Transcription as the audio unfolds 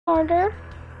Carter.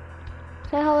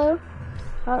 Say hello.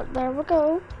 Oh, there we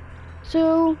go.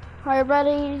 So, are you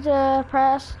ready to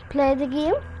play the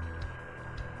game?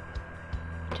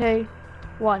 2,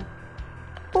 1.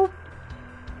 Boop.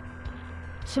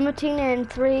 Submitting in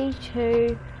 3,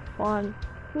 2, 1.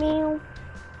 Meow.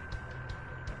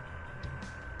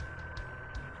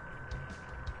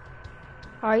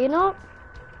 Are you not?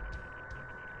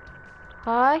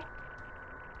 Hi?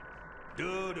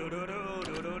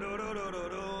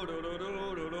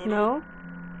 No?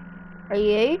 Are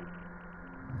you?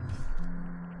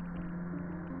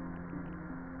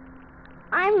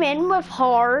 I'm in with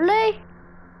Harley.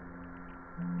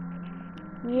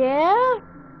 Yeah?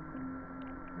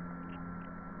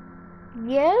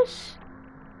 Yes?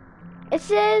 It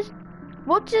says,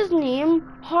 what's his name?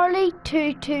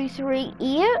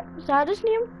 Harley2238? Is that his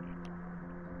name?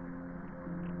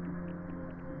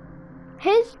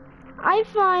 I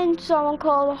find someone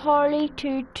called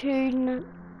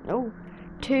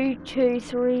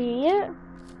Harley2238.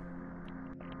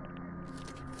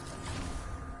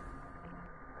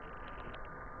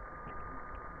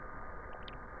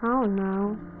 I don't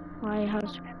know. My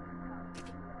husband.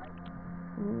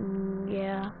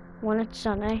 Yeah, when it's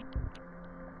sunny.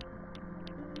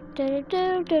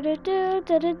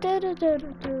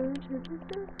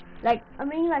 Like, I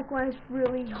mean, like when it's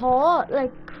really hot,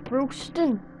 like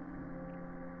roasting.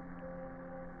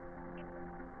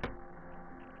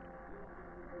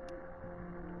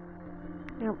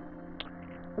 Yep.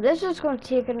 Well, this is going to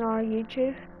take an hour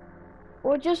YouTube.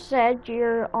 Or just said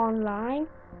you're online.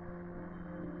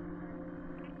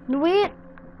 No, wait.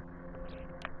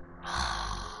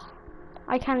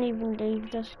 I can't even leave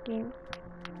this game.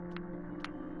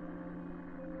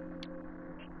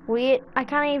 Wait, I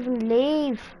can't even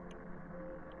leave.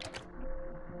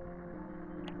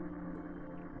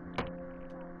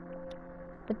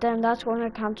 But then that's when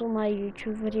I cancel my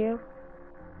YouTube video.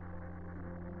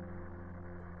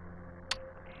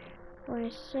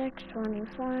 26,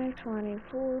 25,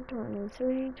 24,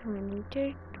 23,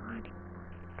 22,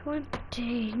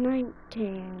 20,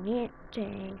 19,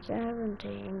 18,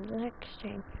 17,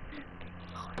 16,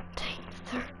 14,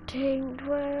 13,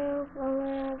 12,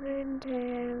 11,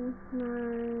 10,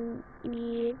 9,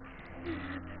 8,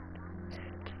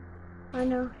 I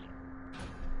know.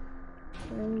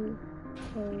 3,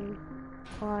 2,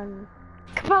 1.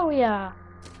 Kabooyah!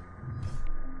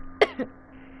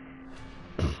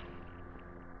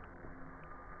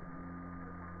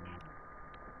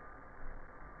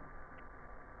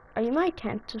 Are you my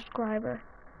 10th subscriber?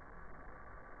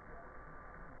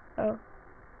 Oh.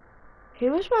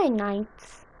 Who was my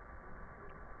 9th?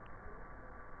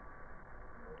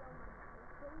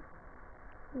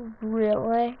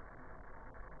 Really?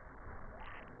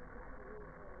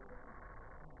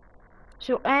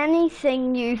 So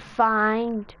anything you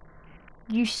find,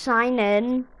 you sign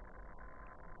in,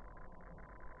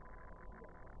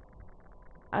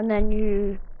 and then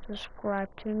you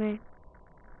subscribe to me.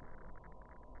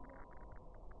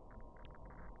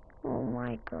 Oh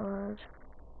my god.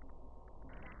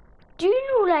 Do you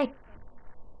know, like,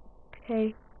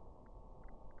 okay.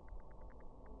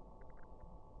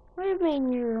 What do you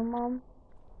mean you're your mom?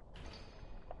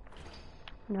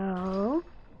 No.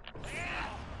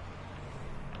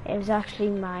 It was actually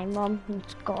my mom from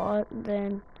Scotland,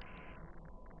 then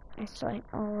it's like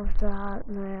all of that,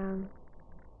 and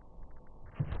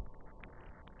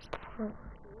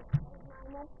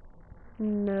then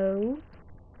no.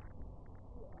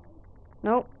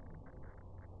 Nope.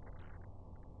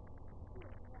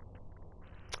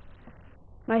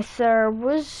 My third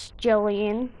was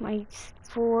Jillian. My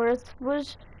fourth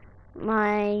was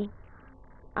my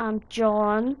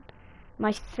John.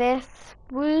 My fifth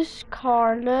was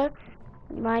Carla.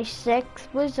 My sixth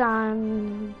was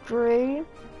Andrew.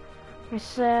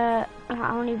 I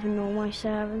don't even know my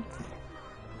seventh.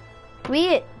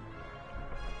 Wait.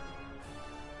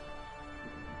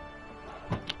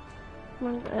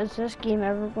 When is this game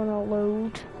ever gonna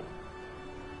load?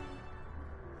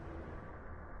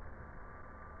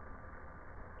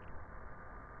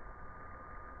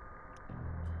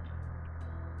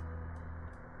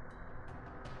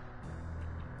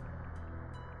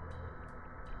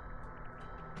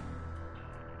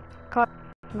 Cut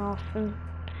nothing.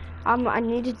 I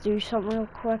need to do something real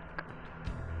quick.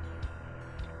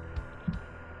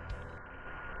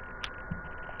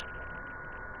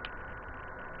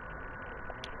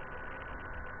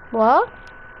 What?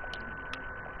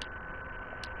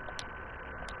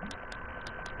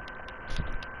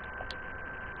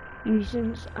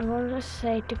 Reasons I'm gonna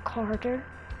say to Carter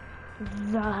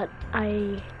that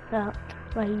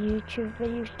my YouTube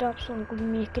video stops, so I'm going to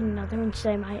make another and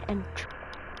say my intro.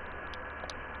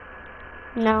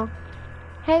 No.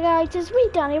 Hey guys, it's me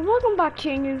Danny. Welcome back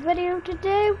to a new video.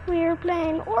 Today we're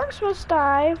playing Orcs Must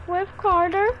Die with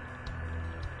Carter.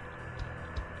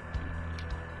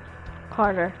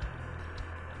 Carter,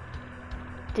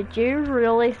 did you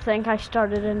really think I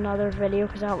started another video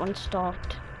because that one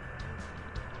stopped?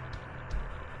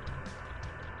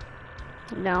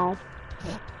 No.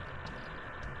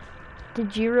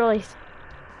 Did you really?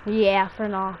 Yeah, for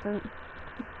nothing.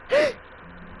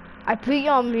 I put you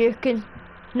on mute and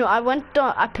no,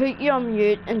 I put you on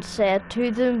mute and said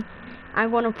to them,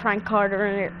 I'm gonna prank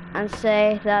Carter and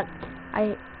say that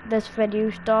this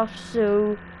video stuff,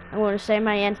 so I'm gonna say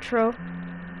my intro.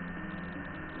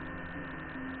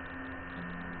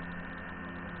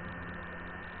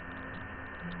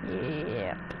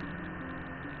 Yep.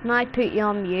 Now I put you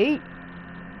on mute.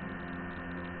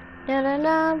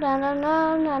 No.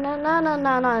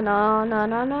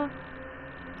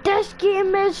 This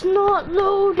game is not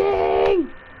loading.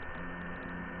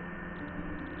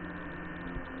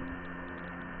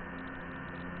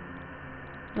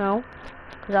 No,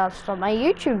 because I'll start my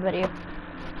YouTube video.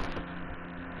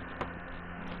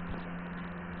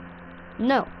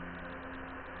 No.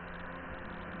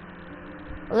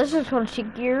 Well, this is going to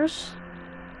take years.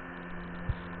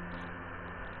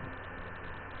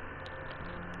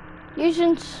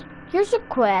 Here's a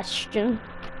question,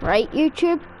 right,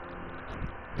 YouTube?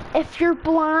 If you're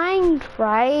blind,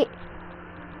 right?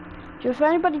 So if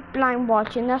anybody blind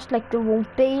watching this, like there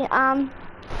won't be,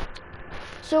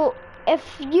 so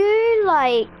if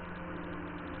you're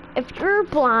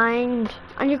blind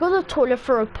and you go to the toilet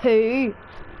for a poo,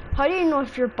 how do you know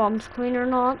if your bum's clean or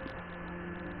not?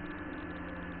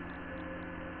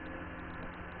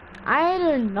 I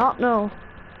do not know.